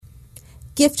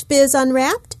Gift Biz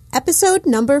Unwrapped, episode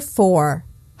number 4.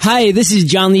 Hi, this is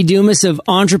John Lee Dumas of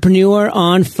Entrepreneur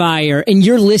on Fire, and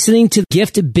you're listening to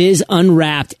Gift Biz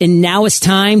Unwrapped, and now it's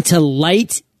time to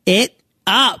light it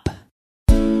up.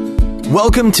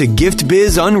 Welcome to Gift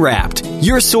Biz Unwrapped,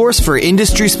 your source for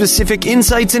industry-specific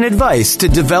insights and advice to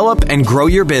develop and grow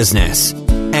your business.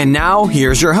 And now,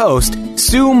 here's your host,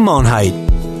 Sue Monheit.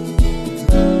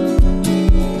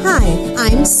 Hi,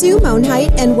 I'm Sue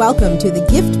Monheit, and welcome to the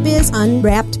Gift Biz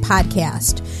Unwrapped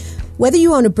podcast. Whether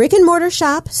you own a brick-and-mortar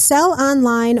shop, sell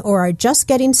online, or are just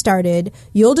getting started,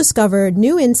 you'll discover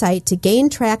new insight to gain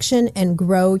traction and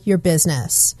grow your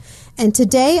business. And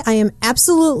today, I am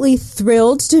absolutely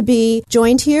thrilled to be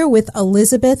joined here with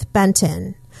Elizabeth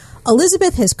Benton.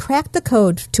 Elizabeth has cracked the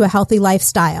code to a healthy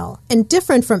lifestyle, and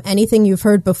different from anything you've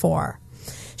heard before.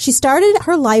 She started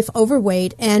her life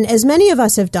overweight, and as many of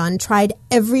us have done, tried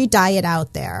every diet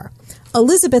out there.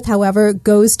 Elizabeth, however,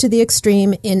 goes to the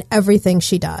extreme in everything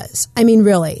she does. I mean,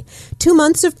 really. 2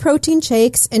 months of protein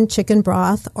shakes and chicken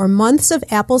broth, or months of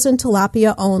apples and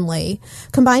tilapia only,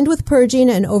 combined with purging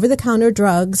and over-the-counter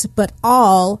drugs, but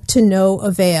all to no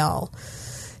avail.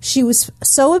 She was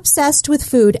so obsessed with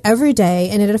food every day,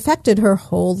 and it affected her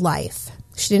whole life.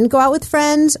 She didn't go out with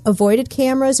friends, avoided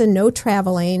cameras, and no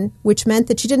traveling, which meant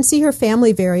that she didn't see her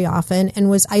family very often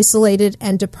and was isolated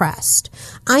and depressed.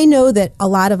 I know that a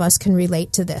lot of us can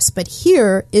relate to this, but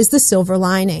here is the silver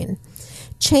lining.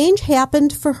 Change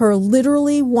happened for her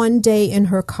literally one day in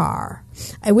her car.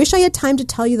 I wish I had time to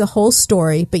tell you the whole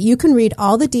story, but you can read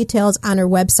all the details on her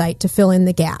website to fill in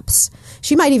the gaps.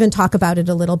 She might even talk about it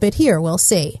a little bit here, we'll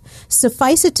see.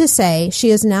 Suffice it to say, she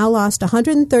has now lost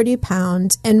 130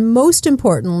 pounds and most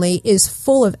importantly is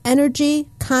full of energy,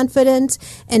 confidence,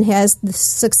 and has the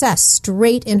success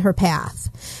straight in her path.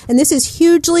 And this is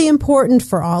hugely important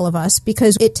for all of us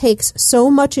because it takes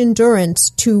so much endurance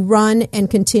to run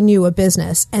and continue a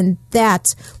business. And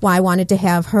that's why I wanted to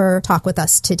have her talk with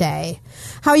us today.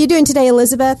 How are you doing today,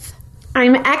 Elizabeth?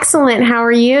 I'm excellent. How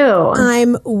are you?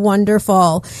 I'm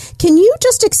wonderful. Can you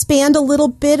just expand a little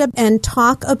bit and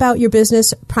talk about your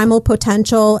business, Primal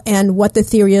Potential, and what the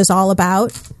theory is all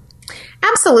about?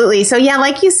 Absolutely. So yeah,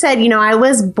 like you said, I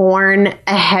was born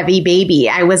a heavy baby.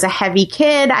 I was a heavy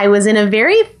kid. I was in a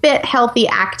very fit, healthy,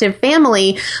 active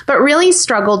family, but really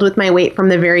struggled with my weight from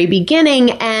the very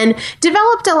beginning and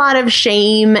developed a lot of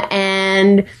shame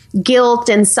and guilt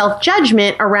and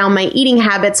self-judgment around my eating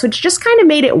habits, which just kind of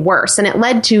made it worse. And it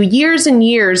led to years and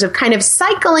years of kind of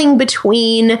cycling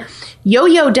between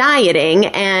yo-yo dieting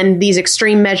and these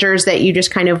extreme measures that you just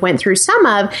kind of went through some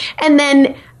of, and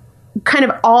then kind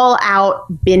of all out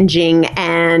binging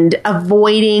and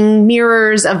avoiding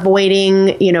mirrors,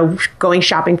 avoiding, going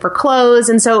shopping for clothes.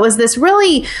 And so it was this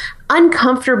really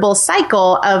uncomfortable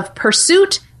cycle of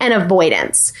pursuit and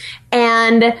avoidance.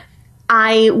 And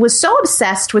I was so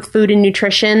obsessed with food and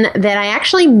nutrition that I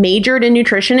actually majored in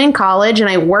nutrition in college, and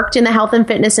I worked in the health and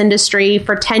fitness industry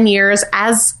for 10 years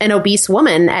as an obese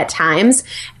woman at times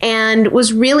and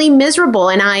was really miserable.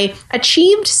 And I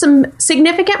achieved some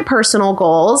significant personal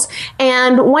goals,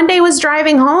 and one day was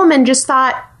driving home and just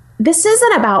thought, this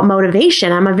isn't about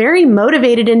motivation. I'm a very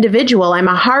motivated individual. I'm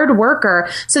a hard worker.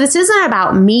 So this isn't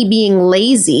about me being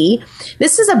lazy.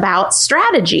 This is about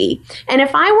strategy. And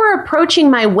if I were approaching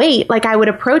my weight like I would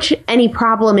approach any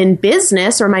problem in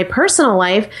business or my personal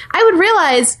life, I would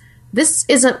realize this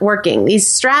isn't working. These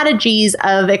strategies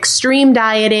of extreme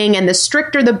dieting and the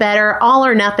stricter the better, all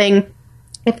or nothing,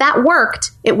 if that worked,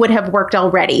 it would have worked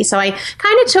already. So I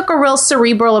kind of took a real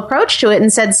cerebral approach to it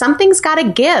and said, something's got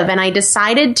to give. And I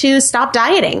decided to stop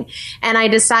dieting. And I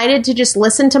decided to just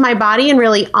listen to my body and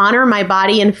really honor my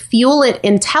body and fuel it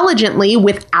intelligently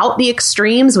without the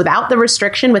extremes, without the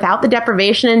restriction, without the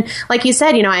deprivation. And like you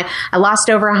said, I lost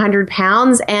over 100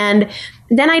 pounds. And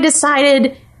then I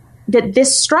decided that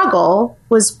this struggle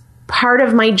was part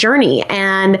of my journey.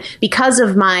 And because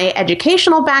of my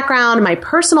educational background, my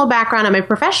personal background, and my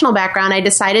professional background, I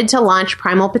decided to launch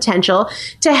Primal Potential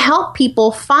to help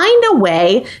people find a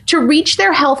way to reach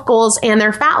their health goals and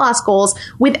their fat loss goals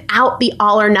without the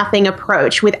all or nothing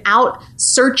approach, without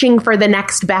searching for the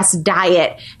next best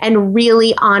diet, and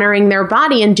really honoring their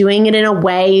body and doing it in a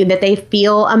way that they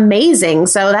feel amazing.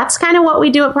 So that's kind of what we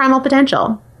do at Primal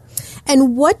Potential.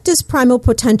 And what does Primal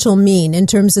Potential mean in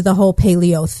terms of the whole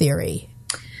paleo theory?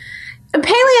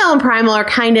 Paleo and primal are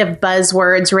kind of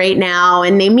buzzwords right now,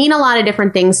 and they mean a lot of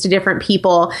different things to different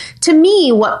people. To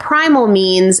me, what primal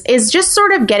means is just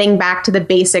sort of getting back to the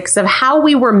basics of how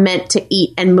we were meant to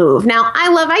eat and move. Now, I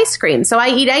love ice cream, so I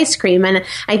eat ice cream, and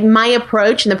my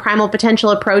approach and the primal potential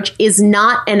approach is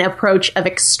not an approach of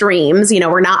extremes.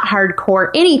 We're not hardcore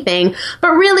anything, but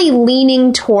really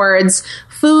leaning towards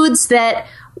foods that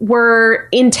were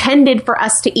intended for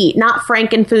us to eat, not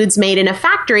frankenfoods made in a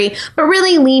factory, but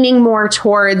really leaning more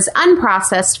towards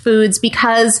unprocessed foods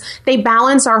because they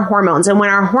balance our hormones. And when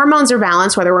our hormones are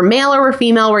balanced, whether we're male or we're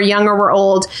female, we're young or we're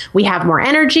old, we have more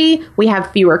energy, we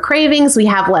have fewer cravings, we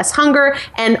have less hunger,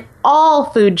 and all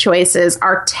food choices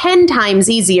are 10 times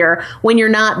easier when you're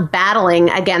not battling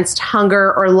against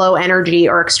hunger or low energy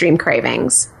or extreme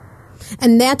cravings.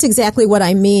 And that's exactly what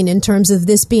I mean in terms of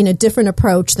this being a different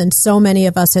approach than so many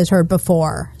of us has heard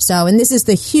before. And this is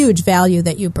the huge value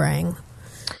that you bring.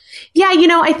 Yeah,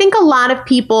 I think a lot of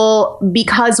people,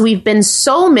 because we've been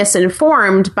so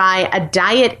misinformed by a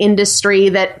diet industry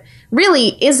that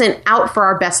really isn't out for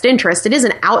our best interest. It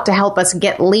isn't out to help us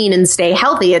get lean and stay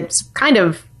healthy. It's kind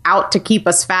of out to keep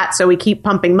us fat so we keep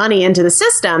pumping money into the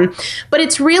system. But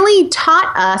it's really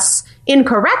taught us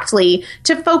incorrectly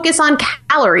to focus on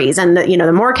calories, and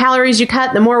the more calories you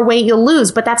cut, the more weight you'll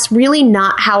lose. But that's really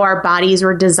not how our bodies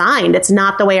were designed. It's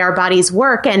not the way our bodies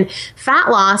work. And fat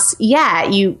loss,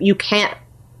 you can't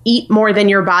eat more than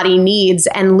your body needs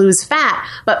and lose fat.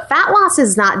 But fat loss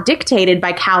is not dictated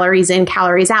by calories in,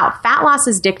 calories out. Fat loss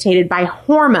is dictated by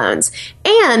hormones.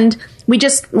 And we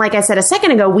just, like I said a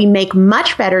second ago, we make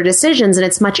much better decisions, and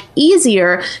it's much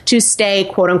easier to stay,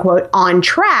 quote unquote, on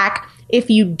track if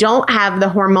you don't have the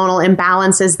hormonal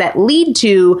imbalances that lead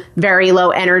to very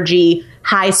low energy,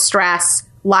 high stress,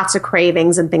 lots of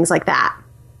cravings, and things like that.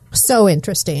 So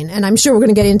interesting. And I'm sure we're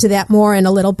going to get into that more in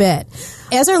a little bit.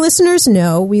 As our listeners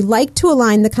know, we like to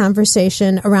align the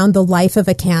conversation around the life of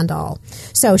a candle.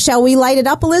 So shall we light it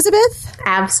up, Elizabeth?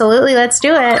 Absolutely. Let's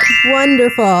do it.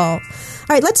 Wonderful. All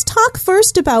right, let's talk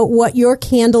first about what your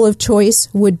candle of choice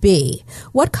would be.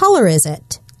 What color is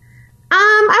it?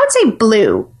 I would say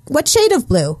blue. What shade of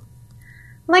blue?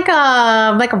 Like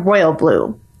a royal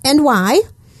blue. And why?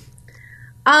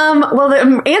 Well,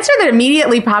 the answer that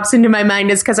immediately pops into my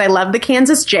mind is because I love the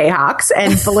Kansas Jayhawks,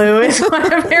 and blue is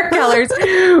one of their colors.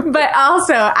 But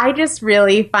also, I just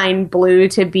really find blue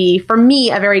to be, for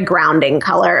me, a very grounding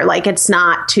color. Like, it's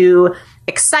not too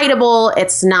excitable,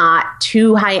 it's not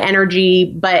too high energy,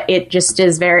 but it just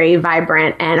is very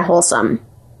vibrant and wholesome.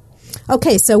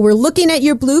 Okay, so we're looking at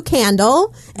your blue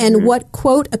candle, and what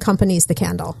quote accompanies the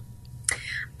candle?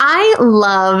 I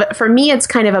love, for me, it's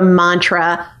kind of a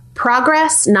mantra,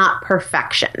 progress, not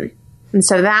perfection. And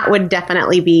so that would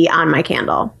definitely be on my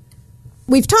candle.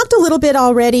 We've talked a little bit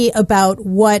already about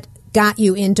what got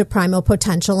you into Primal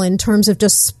Potential in terms of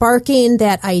just sparking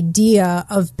that idea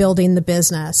of building the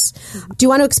business. Do you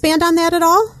want to expand on that at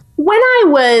all? When I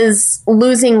was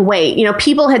losing weight,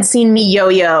 people had seen me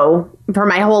yo-yo for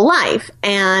my whole life,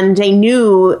 and they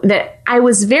knew that I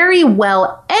was very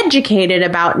well educated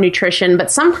about nutrition, but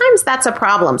sometimes that's a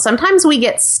problem. Sometimes we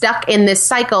get stuck in this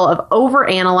cycle of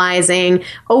overanalyzing,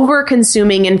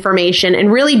 over-consuming information,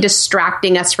 and really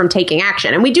distracting us from taking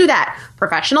action. And we do that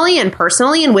professionally and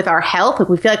personally and with our health.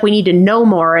 We feel like we need to know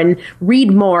more and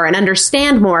read more and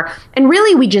understand more. And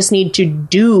really, we just need to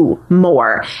do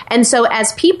more. And so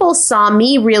as people saw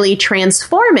me really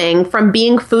transforming from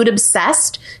being food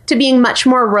obsessed to being much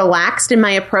more relaxed in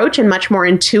my approach and much more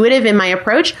intuitive in my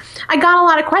approach, I got a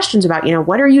lot of questions about,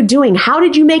 what are you doing? How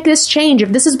did you make this change? If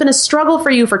this has been a struggle for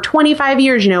you for 25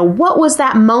 years, what was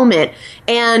that moment?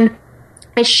 And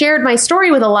I shared my story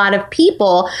with a lot of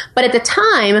people, but at the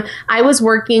time I was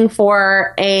working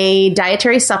for a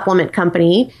dietary supplement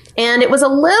company, and it was a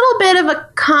little bit of a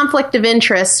conflict of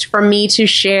interest for me to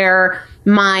share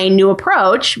my new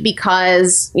approach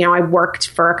because, I worked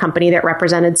for a company that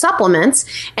represented supplements.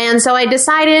 And so I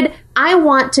decided I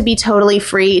want to be totally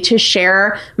free to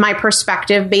share my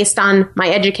perspective based on my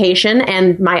education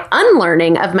and my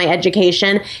unlearning of my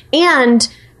education and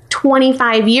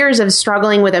 25 years of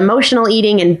struggling with emotional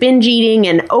eating and binge eating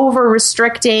and over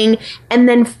restricting, and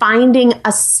then finding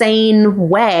a sane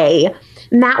way.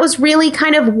 And that was really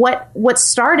kind of what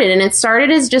started. And it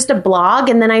started as just a blog.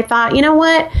 And then I thought,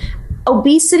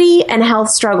 obesity and health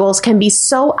struggles can be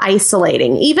so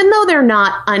isolating. Even though they're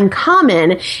not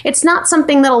uncommon, it's not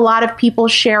something that a lot of people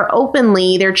share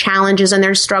openly, their challenges and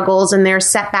their struggles and their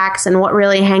setbacks and what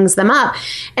really hangs them up.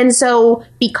 And so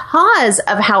because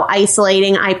of how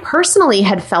isolating I personally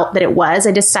had felt that it was,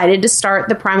 I decided to start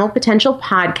the Primal Potential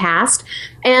podcast.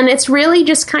 And it's really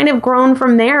just kind of grown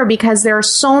from there because there are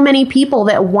so many people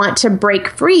that want to break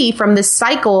free from this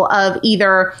cycle of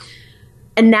either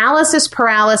analysis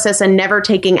paralysis and never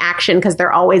taking action because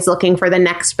they're always looking for the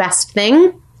next best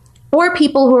thing. Or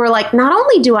people who are like, not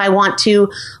only do I want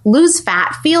to lose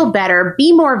fat, feel better,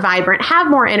 be more vibrant, have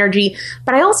more energy,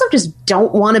 but I also just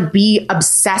don't want to be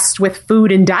obsessed with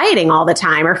food and dieting all the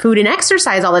time or food and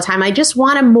exercise all the time. I just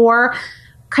want a more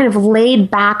kind of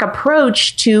laid back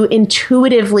approach to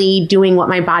intuitively doing what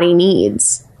my body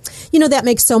needs. You know, that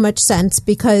makes so much sense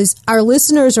because our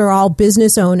listeners are all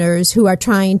business owners who are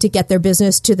trying to get their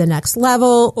business to the next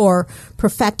level or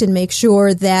perfect and make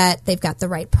sure that they've got the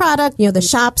right product, you know, the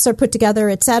shops are put together,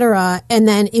 et cetera. And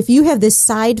then if you have this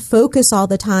side focus all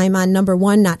the time on number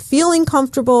one, not feeling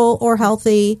comfortable or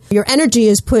healthy, your energy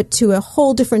is put to a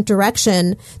whole different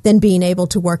direction than being able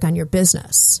to work on your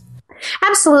business.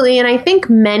 Absolutely. And I think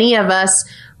many of us,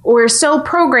 we're so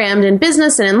programmed in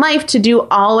business and in life to do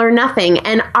all or nothing.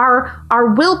 And our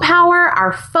willpower,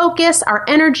 our focus, our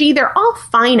energy, they're all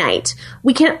finite.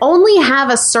 We can only have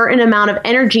a certain amount of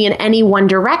energy in any one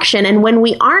direction. And when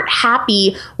we aren't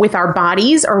happy with our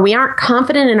bodies or we aren't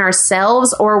confident in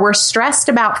ourselves or we're stressed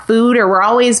about food or we're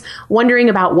always wondering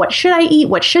about what should I eat,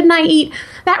 what shouldn't I eat,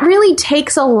 that really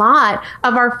takes a lot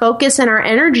of our focus and our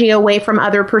energy away from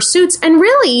other pursuits and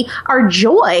really our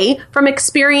joy from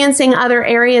experiencing other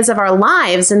areas of our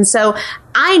lives. And so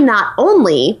I not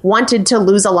only wanted to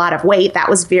lose a lot of weight, that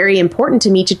was very important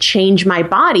to me to change my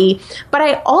body, but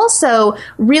I also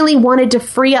really wanted to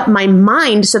free up my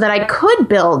mind so that I could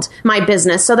build my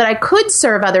business, so that I could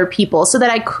serve other people, so that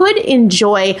I could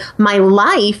enjoy my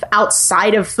life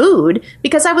outside of food,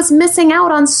 because I was missing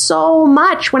out on so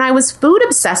much when I was food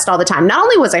obsessed all the time. Not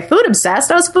only was I food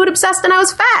obsessed and I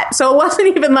was fat. So it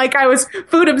wasn't even like I was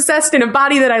food obsessed in a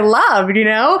body that I loved, you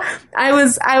know? I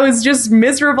was just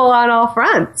miserable on all fronts.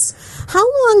 How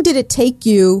long did it take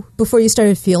you before you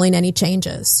started feeling any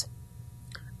changes?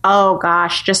 Oh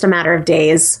gosh, just a matter of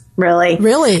days, really.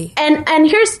 Really? And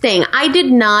here's the thing, I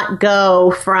did not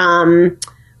go from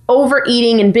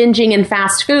overeating and binging and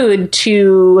fast food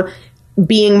to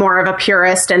being more of a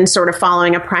purist and sort of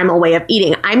following a primal way of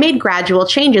eating. I made gradual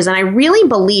changes, and I really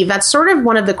believe that's sort of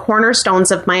one of the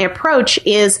cornerstones of my approach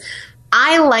is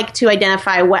I like to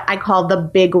identify what I call the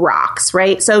big rocks,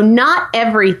 right? So not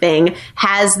everything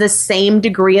has the same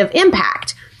degree of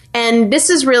impact. And this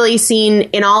is really seen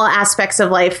in all aspects of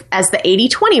life as the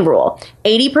 80-20 rule.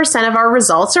 80% of our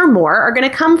results or more are going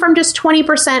to come from just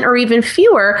 20% or even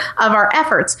fewer of our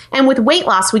efforts. And with weight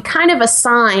loss, we kind of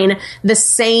assign the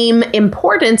same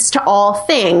importance to all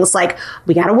things. Like,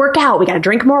 we got to work out, we got to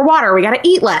drink more water, we got to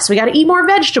eat less, we got to eat more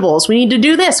vegetables, we need to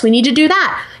do this, we need to do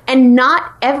that. And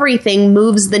not everything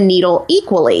moves the needle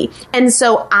equally. And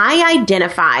so I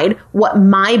identified what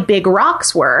my big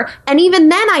rocks were. And even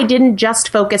then, I didn't just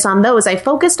focus on those. I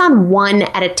focused on one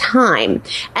at a time.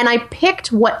 And I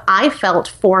picked what I felt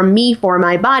for me, for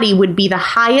my body, would be the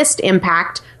highest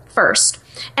impact first.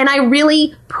 And I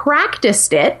really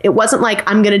practiced it. It wasn't like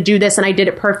I'm going to do this and I did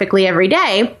it perfectly every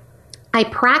day. I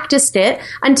practiced it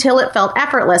until it felt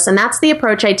effortless. And that's the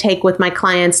approach I take with my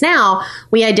clients now.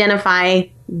 We identify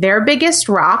their biggest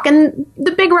rock, and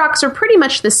the big rocks are pretty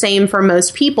much the same for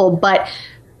most people, but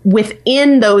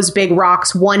within those big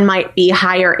rocks, one might be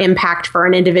higher impact for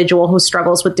an individual who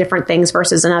struggles with different things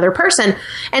versus another person.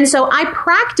 And so I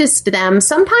practiced them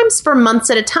sometimes for months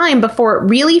at a time before it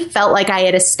really felt like I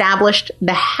had established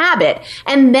the habit.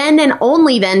 And then and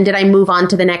only then did I move on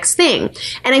to the next thing.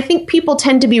 And I think people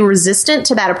tend to be resistant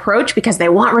to that approach because they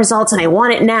want results and they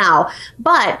want it now.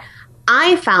 But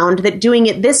I found that doing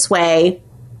it this way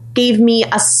gave me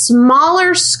a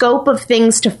smaller scope of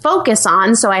things to focus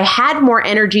on, so I had more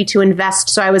energy to invest,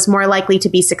 so I was more likely to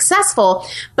be successful.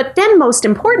 But then most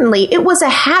importantly, it was a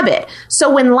habit. So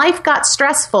when life got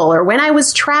stressful, or when I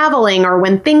was traveling, or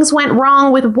when things went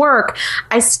wrong with work,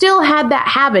 I still had that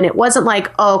habit. It wasn't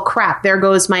like, oh crap, there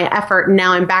goes my effort, and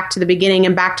now I'm back to the beginning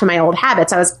and back to my old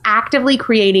habits. I was actively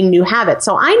creating new habits.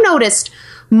 So I noticed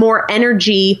more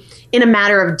energy in a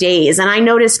matter of days. And I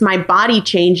noticed my body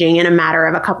changing in a matter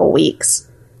of a couple weeks.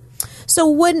 So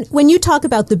when you talk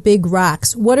about the big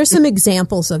rocks, what are some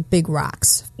examples of big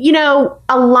rocks? You know,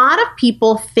 a lot of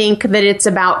people think that it's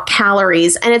about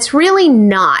calories, and it's really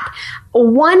not.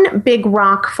 One big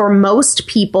rock for most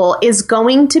people is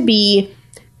going to be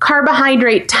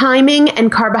carbohydrate timing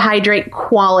and carbohydrate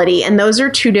quality. And those are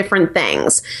two different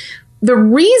things. The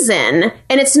reason,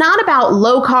 and it's not about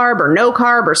low carb or no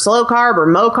carb or slow carb or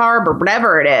mo carb or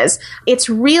whatever it is, it's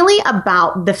really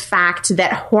about the fact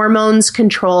that hormones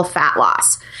control fat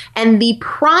loss. And the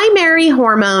primary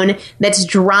hormone that's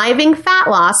driving fat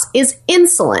loss is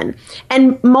insulin.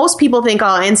 And most people think,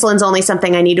 oh, insulin's only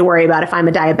something I need to worry about if I'm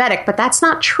a diabetic, but that's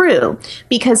not true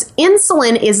because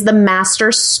insulin is the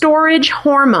master storage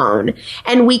hormone,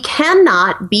 and we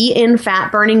cannot be in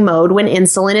fat burning mode when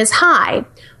insulin is high.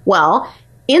 Well,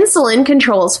 insulin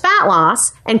controls fat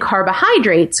loss and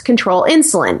carbohydrates control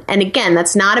insulin. And again,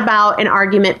 that's not about an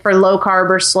argument for low carb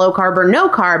or slow carb or no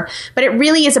carb, but it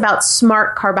really is about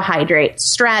smart carbohydrate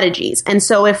strategies. And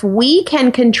so if we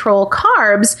can control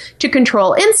carbs to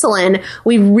control insulin,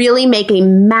 we really make a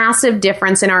massive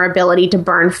difference in our ability to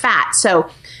burn fat. So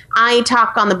I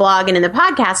talk on the blog and in the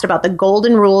podcast about the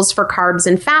golden rules for carbs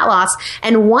and fat loss.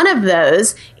 And one of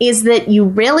those is that you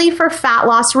really, for fat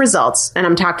loss results, and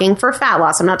I'm talking for fat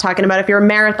loss, I'm not talking about if you're a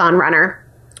marathon runner,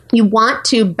 you want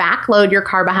to backload your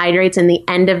carbohydrates in the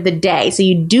end of the day. So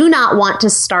you do not want to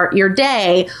start your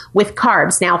day with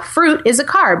carbs. Now, fruit is a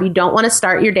carb. You don't want to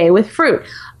start your day with fruit.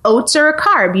 Oats are a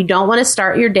carb. You don't want to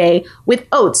start your day with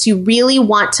oats. You really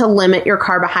want to limit your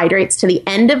carbohydrates to the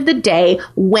end of the day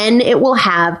when it will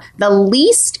have the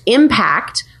least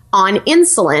impact on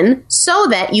insulin so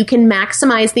that you can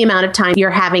maximize the amount of time you're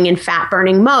having in fat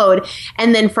burning mode.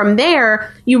 And then from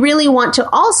there, you really want to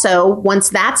also, once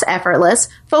that's effortless,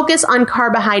 focus on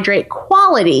carbohydrate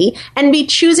quality and be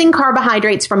choosing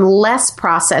carbohydrates from less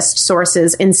processed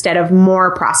sources instead of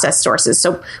more processed sources.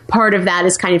 So part of that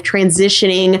is kind of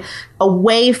transitioning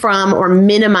away from or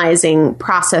minimizing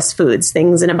processed foods,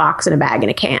 things in a box, in a bag, in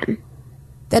a can.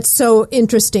 That's so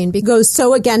interesting because it goes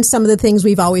so against some of the things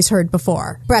we've always heard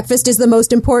before. Breakfast is the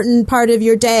most important part of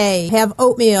your day. Have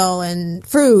oatmeal and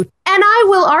fruit. And I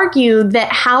will argue that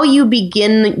how you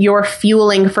begin your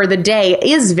fueling for the day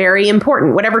is very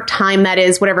important. Whatever time that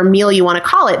is, whatever meal you want to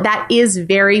call it, that is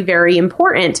very, very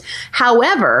important.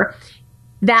 However,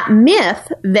 that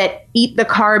myth that eat the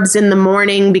carbs in the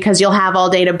morning because you'll have all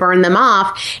day to burn them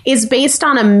off is based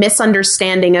on a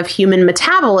misunderstanding of human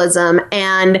metabolism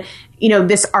and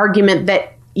this argument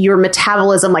that your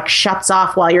metabolism shuts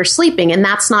off while you're sleeping. And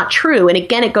that's not true. And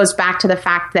again, it goes back to the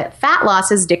fact that fat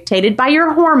loss is dictated by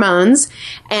your hormones,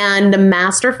 and the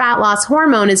master fat loss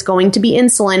hormone is going to be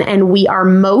insulin. And we are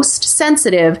most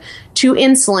sensitive to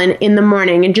insulin in the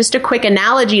morning. And just a quick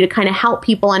analogy to kind of help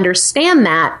people understand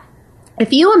that.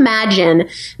 If you imagine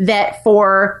that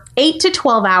for 8 to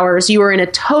 12 hours, you are in a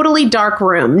totally dark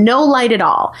room, no light at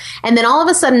all, and then all of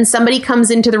a sudden somebody comes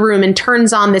into the room and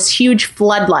turns on this huge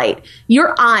floodlight,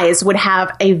 your eyes would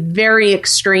have a very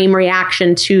extreme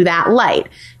reaction to that light.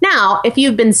 Now, if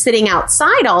you've been sitting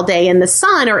outside all day in the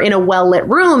sun or in a well-lit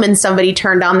room and somebody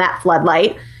turned on that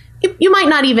floodlight, you might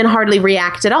not even hardly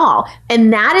react at all.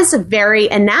 And that is very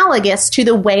analogous to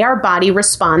the way our body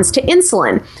responds to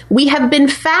insulin. We have been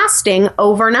fasting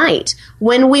overnight.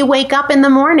 When we wake up in the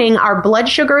morning, our blood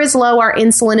sugar is low, our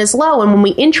insulin is low. And when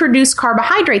we introduce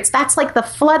carbohydrates, that's like the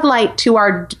floodlight to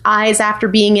our eyes after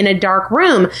being in a dark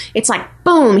room. It's like,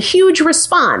 boom, huge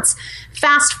response.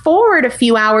 Fast forward a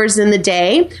few hours in the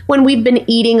day when we've been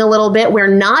eating a little bit, we're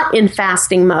not in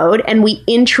fasting mode, and we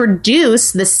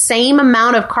introduce the same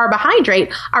amount of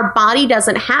carbohydrate, our body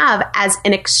doesn't have as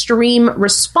an extreme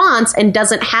response and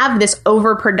doesn't have this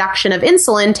overproduction of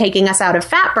insulin taking us out of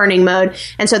fat burning mode.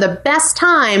 And so the best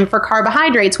time for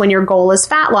carbohydrates when your goal is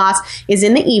fat loss is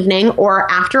in the evening or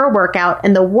after a workout,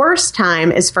 and the worst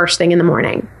time is first thing in the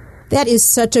morning. That is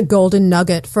such a golden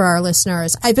nugget for our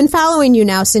listeners. I've been following you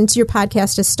now since your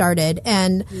podcast has started,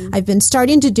 and I've been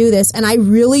starting to do this, and I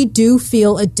really do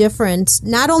feel a difference,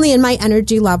 not only in my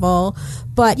energy level,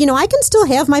 but, I can still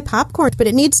have my popcorn, but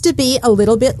it needs to be a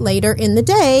little bit later in the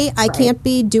day. I can't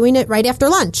be doing it right after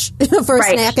lunch for a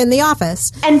snack in the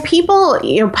office. And people,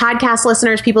 podcast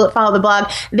listeners, people that follow the blog,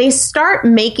 they start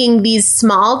making these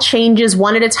small changes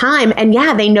one at a time. And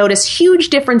they notice huge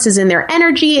differences in their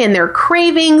energy, in their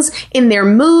cravings, in their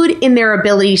mood, in their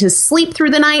ability to sleep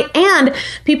through the night, and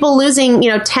people losing,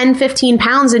 10, 15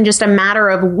 pounds in just a matter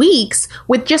of weeks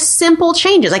with just simple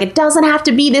changes. It doesn't have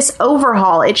to be this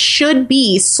overhaul. It should be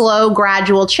slow,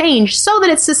 gradual change so that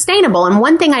it's sustainable. And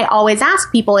one thing I always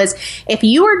ask people is, if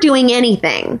you are doing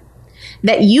anything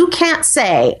that you can't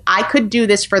say, I could do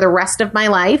this for the rest of my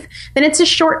life, then it's a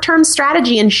short-term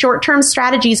strategy, and short-term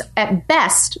strategies at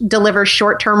best deliver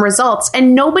short-term results.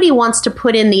 And nobody wants to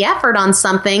put in the effort on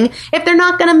something if they're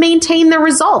not going to maintain the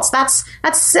results. That's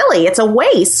silly. It's a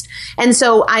waste. And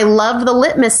so I love the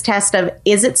litmus test of,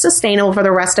 is it sustainable for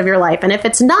the rest of your life? And if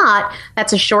it's not,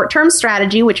 that's a short-term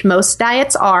strategy, which most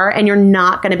diets are, and you're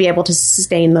not going to be able to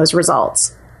sustain those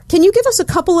results. Can you give us a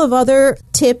couple of other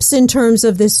tips in terms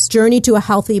of this journey to a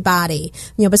healthy body?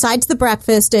 Besides the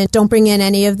breakfast and don't bring in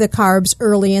any of the carbs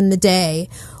early in the day,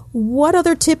 what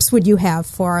other tips would you have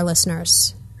for our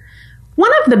listeners?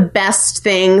 One of the best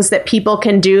things that people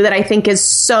can do that I think is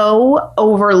so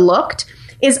overlooked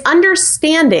is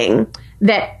understanding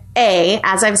that A,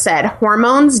 as I've said,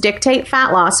 hormones dictate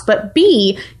fat loss, but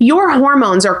B, your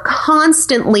hormones are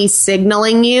constantly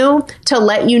signaling you to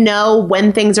let you know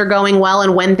when things are going well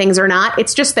and when things are not.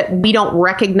 It's just that we don't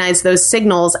recognize those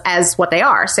signals as what they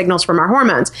are, signals from our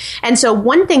hormones. And so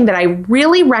one thing that I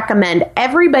really recommend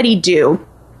everybody do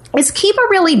is keep a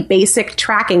really basic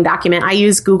tracking document. I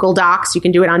use Google Docs. You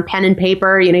can do it on pen and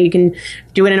paper. You can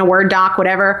do it in a Word doc,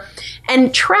 whatever,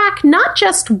 and track not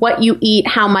just what you eat,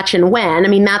 how much and when. I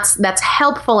mean, that's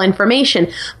helpful information,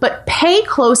 but pay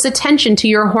close attention to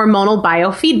your hormonal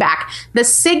biofeedback. The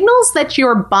signals that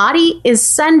your body is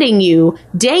sending you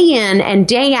day in and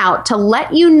day out to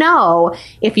let you know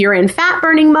if you're in fat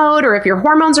burning mode or if your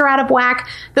hormones are out of whack.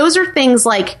 Those are things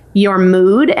like your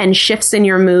mood and shifts in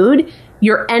your mood,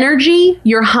 your energy,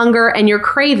 your hunger, and your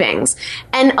cravings.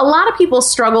 And a lot of people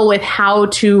struggle with how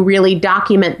to really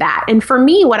document that. And for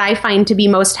me, what I find to be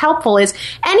most helpful is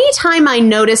anytime I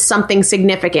notice something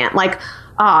significant, like,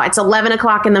 it's 11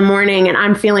 o'clock in the morning and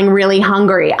I'm feeling really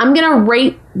hungry, I'm going to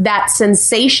rate that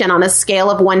sensation on a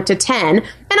scale of 1 to 10. And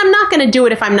I'm not going to do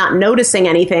it if I'm not noticing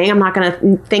anything. I'm not going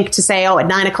to think to say, at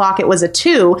 9 o'clock it was a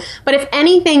 2. But if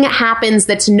anything happens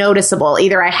that's noticeable,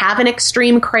 either I have an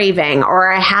extreme craving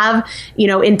or I have,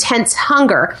 intense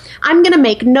hunger, I'm going to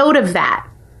make note of that.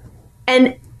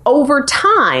 And over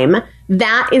time,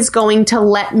 that is going to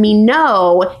let me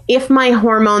know if my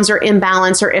hormones are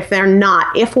imbalanced or if they're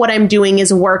not, if what I'm doing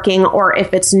is working or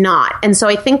if it's not. And so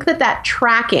I think that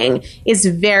tracking is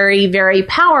very, very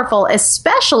powerful,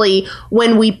 especially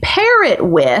when we pair it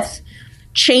with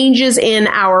changes in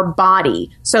our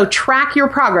body. So track your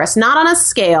progress, not on a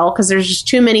scale, because there's just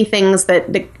too many things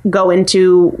that go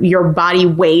into your body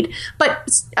weight, but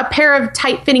a pair of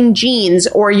tight-fitting jeans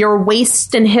or your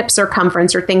waist and hip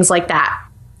circumference or things like that.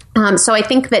 So I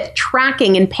think that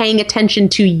tracking and paying attention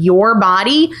to your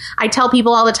body, I tell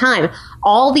people all the time,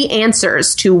 all the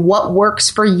answers to what works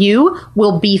for you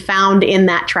will be found in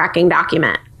that tracking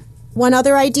document. One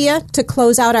other idea to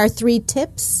close out our 3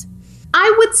 tips?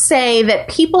 I would say that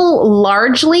people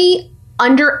largely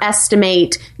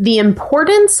underestimate the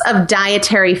importance of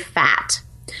dietary fat.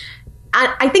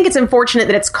 I think it's unfortunate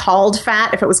that it's called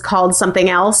fat if it was called something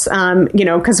else,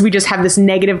 because we just have this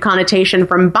negative connotation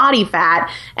from body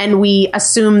fat, and we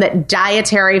assume that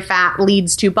dietary fat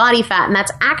leads to body fat, and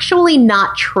that's actually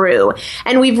not true.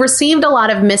 And we've received a lot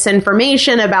of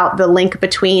misinformation about the link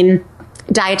between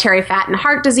dietary fat and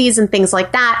heart disease and things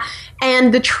like that.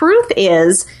 And the truth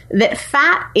is that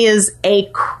fat is a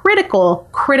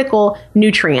critical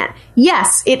nutrient.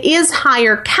 Yes, it is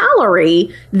higher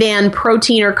calorie than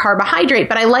protein or carbohydrate,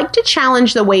 but I like to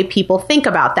challenge the way people think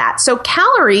about that. So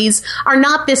calories are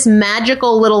not this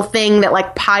magical little thing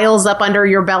that piles up under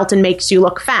your belt and makes you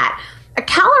look fat. A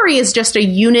calorie is just a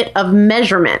unit of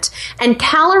measurement, and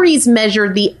calories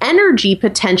measure the energy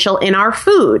potential in our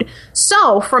food.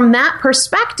 So from that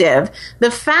perspective,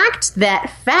 the fact that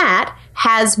fat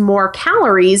has more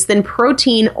calories than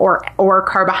protein or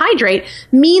carbohydrate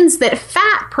means that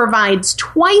fat provides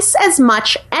twice as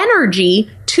much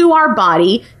energy to our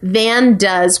body than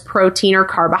does protein or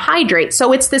carbohydrate.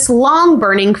 So it's this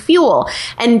long-burning fuel.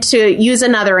 And to use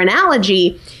another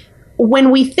analogy,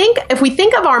 if we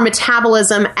think of our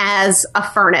metabolism as a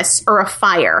furnace or a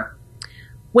fire,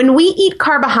 when we eat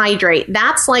carbohydrate,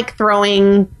 that's like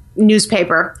throwing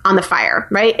newspaper on the fire,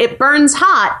 right? It burns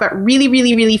hot, but really,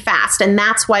 really, really fast. And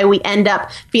that's why we end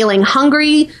up feeling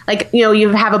hungry. You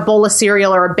have a bowl of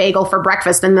cereal or a bagel for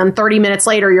breakfast, and then 30 minutes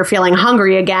later, you're feeling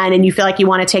hungry again, and you feel like you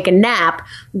want to take a nap.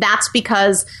 That's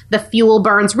because the fuel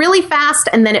burns really fast,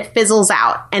 and then it fizzles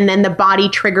out. And then the body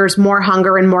triggers more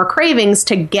hunger and more cravings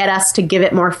to get us to give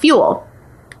it more fuel.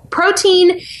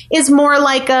 Protein is more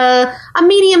like a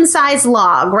medium-sized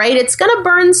log, right? It's going to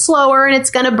burn slower and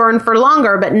it's going to burn for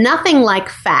longer, but nothing like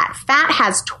fat. Fat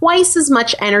has twice as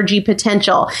much energy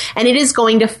potential, and it is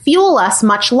going to fuel us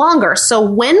much longer. So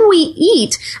when we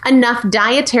eat enough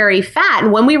dietary fat,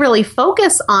 and when we really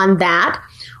focus on that,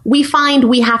 we find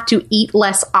we have to eat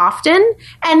less often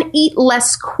and eat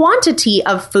less quantity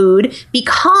of food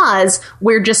because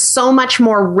we're just so much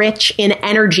more rich in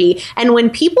energy. And when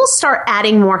people start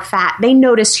adding more fat, they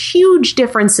notice huge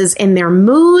differences in their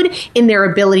mood, in their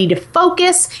ability to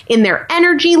focus, in their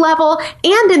energy level,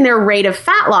 and in their rate of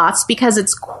fat loss because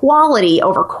it's quality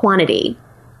over quantity.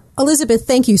 Elizabeth,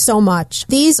 thank you so much.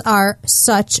 These are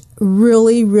such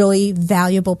really, really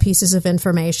valuable pieces of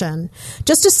information.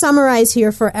 Just to summarize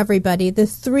here for everybody, the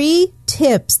 3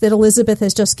 tips that Elizabeth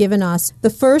has just given us. The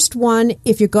first one,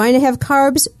 if you're going to have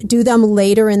carbs, do them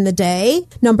later in the day.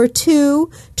 Number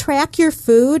 2, track your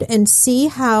food and see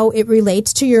how it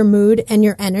relates to your mood and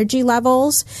your energy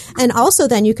levels. And also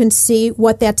then you can see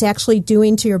what that's actually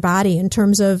doing to your body in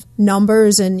terms of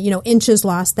numbers and, inches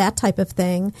lost, that type of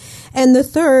thing. And the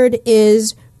third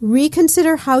is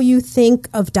reconsider how you think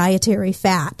of dietary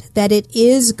fat, that it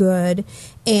is good.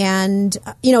 And,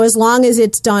 as long as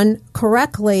it's done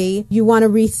correctly, you want to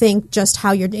rethink just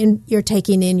how you're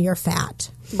taking in your fat.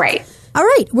 Right. All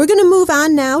right. We're going to move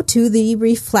on now to the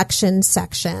reflection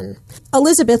section.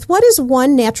 Elizabeth, what is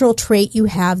one natural trait you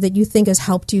have that you think has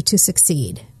helped you to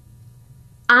succeed?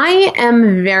 I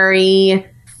am very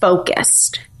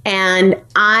focused, and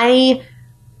I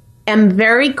am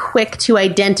very quick to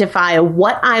identify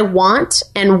what I want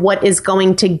and what is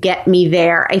going to get me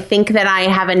there. I think that I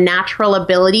have a natural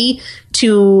ability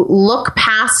to look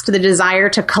past the desire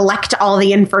to collect all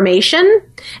the information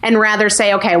and rather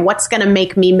say, okay, what's going to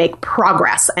make me make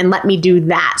progress, and let me do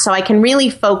that. So I can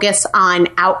really focus on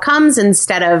outcomes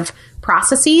instead of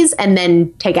processes and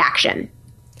then take action.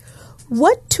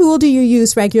 What tool do you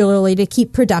use regularly to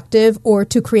keep productive or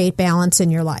to create balance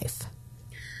in your life?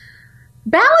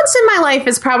 Balance in my life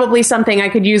is probably something I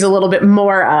could use a little bit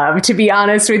more of, to be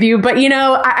honest with you. But,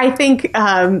 I think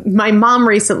my mom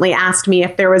recently asked me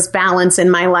if there was balance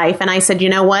in my life. And I said, you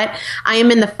know what? I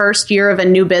am in the first year of a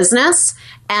new business,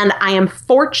 and I am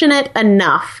fortunate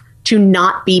enough to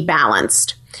not be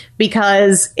balanced.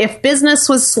 Because if business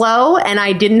was slow and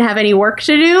I didn't have any work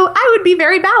to do, I would be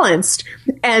very balanced.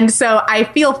 And so I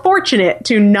feel fortunate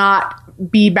to not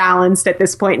be balanced at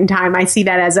this point in time. I see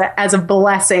that as a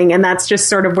blessing, and that's just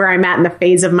sort of where I'm at in the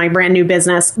phase of my brand new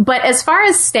business. But as far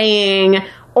as staying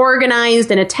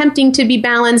organized and attempting to be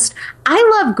balanced,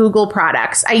 I love Google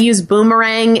products. I use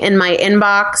Boomerang in my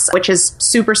inbox, which is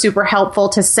super, super helpful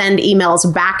to send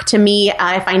emails back to me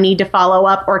if I need to follow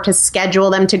up or to schedule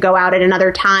them to go out at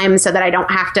another time so that I don't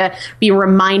have to be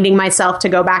reminding myself to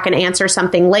go back and answer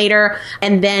something later.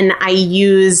 And then I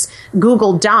use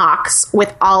Google Docs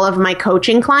with all of my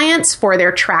coaching clients for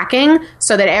their tracking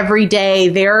so that every day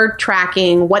they're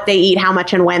tracking what they eat, how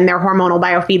much and when, their hormonal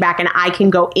biofeedback, and I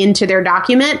can go into their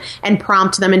document and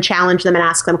prompt them and challenge them and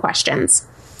ask them questions.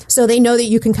 So they know that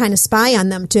you can kind of spy on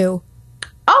them too.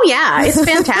 Oh yeah, it's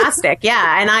fantastic.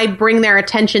 Yeah, and I bring their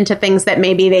attention to things that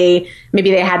maybe they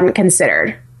hadn't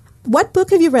considered. What book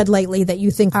have you read lately that you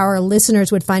think our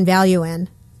listeners would find value in?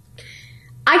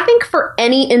 I think for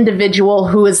any individual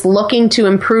who is looking to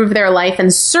improve their life,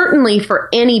 and certainly for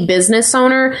any business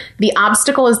owner, The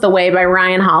Obstacle is the Way by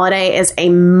Ryan Holiday is a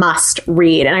must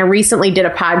read. And I recently did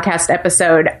a podcast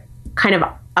episode kind of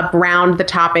around the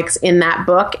topics in that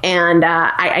book, and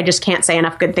I just can't say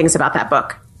enough good things about that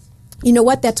book. You know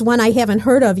what? That's one I haven't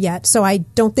heard of yet, so I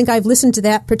don't think I've listened to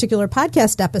that particular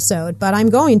podcast episode, but I'm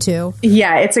going to.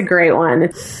 Yeah, it's a great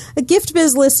one. Gift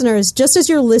Biz listeners, just as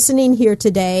you're listening here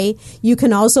today, you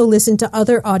can also listen to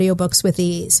other audiobooks with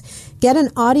ease. Get an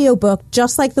audiobook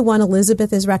just like the one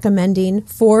Elizabeth is recommending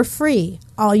for free.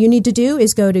 All you need to do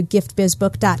is go to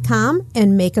giftbizbook.com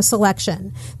and make a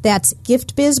selection. That's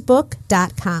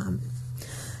giftbizbook.com.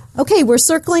 Okay, we're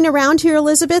circling around here,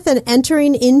 Elizabeth, and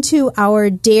entering into our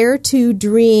Dare to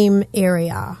Dream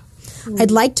area. I'd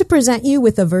like to present you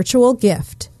with a virtual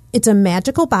gift. It's a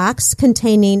magical box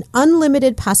containing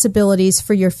unlimited possibilities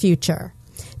for your future.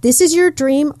 This is your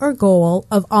dream or goal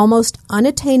of almost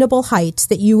unattainable heights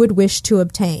that you would wish to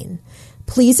obtain.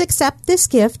 Please accept this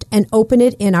gift and open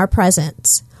it in our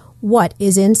presence. What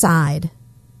is inside?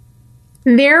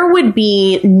 There would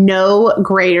be no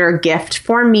greater gift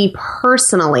for me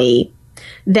personally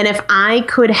than if I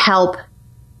could help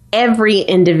every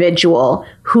individual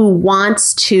who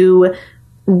wants to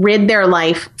rid their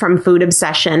life from food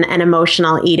obsession and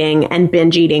emotional eating and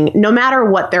binge eating, no matter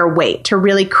what their weight, to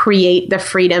really create the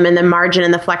freedom and the margin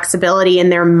and the flexibility in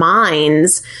their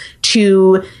minds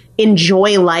to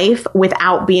enjoy life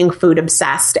without being food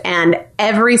obsessed. And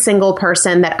every single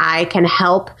person that I can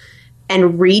help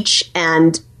and reach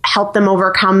and help them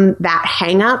overcome that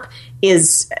hang up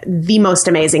is the most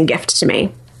amazing gift to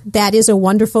me. That is a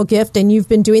wonderful gift, and you've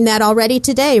been doing that already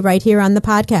today right here on the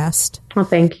podcast. Well,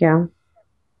 thank you.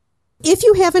 If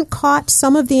you haven't caught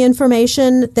some of the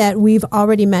information that we've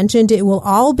already mentioned, it will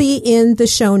all be in the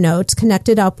show notes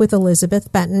connected up with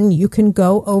Elizabeth Benton. You can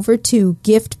go over to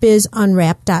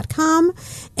giftbizunwrapped.com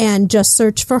and just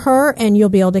search for her, and you'll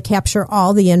be able to capture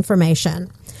all the information.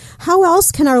 How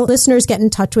else can our listeners get in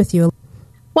touch with you?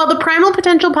 Well, the Primal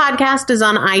Potential podcast is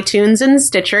on iTunes and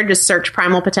Stitcher. Just search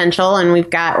Primal Potential, and we're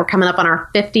coming up on our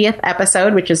 50th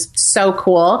episode, which is so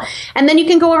cool. And then you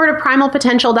can go over to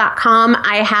primalpotential.com.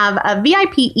 I have a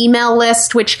VIP email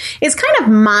list, which is kind of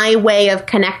my way of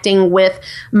connecting with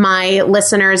my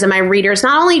listeners and my readers.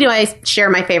 Not only do I share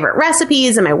my favorite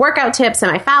recipes and my workout tips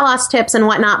and my fat loss tips and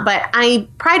whatnot, but I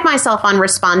pride myself on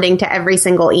responding to every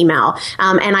single email.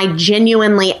 And I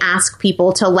genuinely ask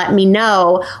people to let me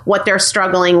know what they're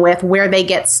struggling with, where they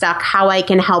get stuck, how I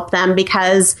can help them,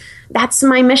 because that's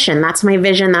my mission, that's my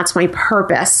vision, that's my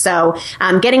purpose. So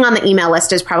getting on the email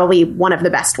list is probably one of the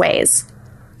best ways.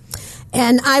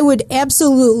 And I would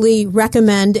absolutely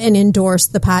recommend and endorse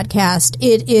the podcast.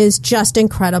 It is just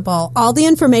incredible. All the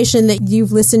information that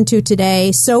you've listened to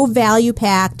today, so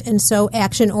value-packed and so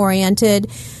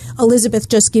action-oriented. Elizabeth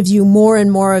just gives you more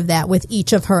and more of that with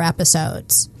each of her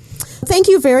episodes. Thank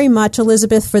you very much,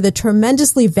 Elizabeth, for the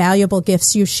tremendously valuable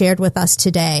gifts you shared with us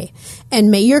today. And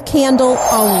may your candle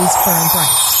always burn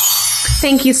bright.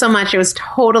 Thank you so much. It was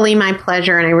totally my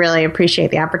pleasure, and I really appreciate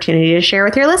the opportunity to share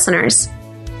with your listeners.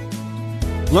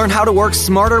 Learn how to work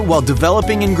smarter while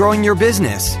developing and growing your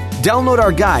business. Download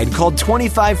our guide called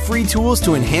 25 Free Tools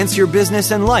to Enhance Your Business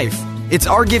and Life. It's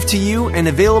our gift to you and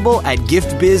available at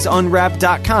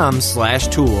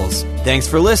giftbizunwrapped.com/tools. Thanks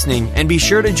for listening, and be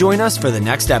sure to join us for the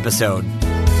next episode.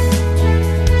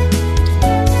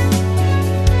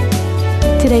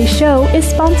 Today's show is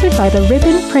sponsored by the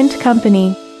Ribbon Print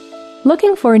Company.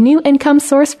 Looking for a new income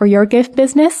source for your gift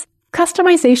business?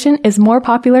 Customization is more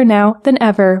popular now than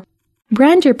ever.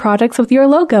 Brand your products with your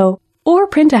logo, or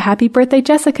print a Happy Birthday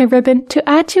Jessica ribbon to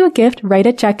add to a gift right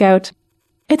at checkout.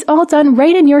 It's all done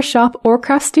right in your shop or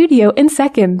craft studio in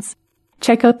seconds.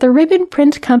 Check out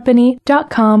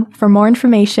theribbonprintcompany.com for more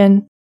information.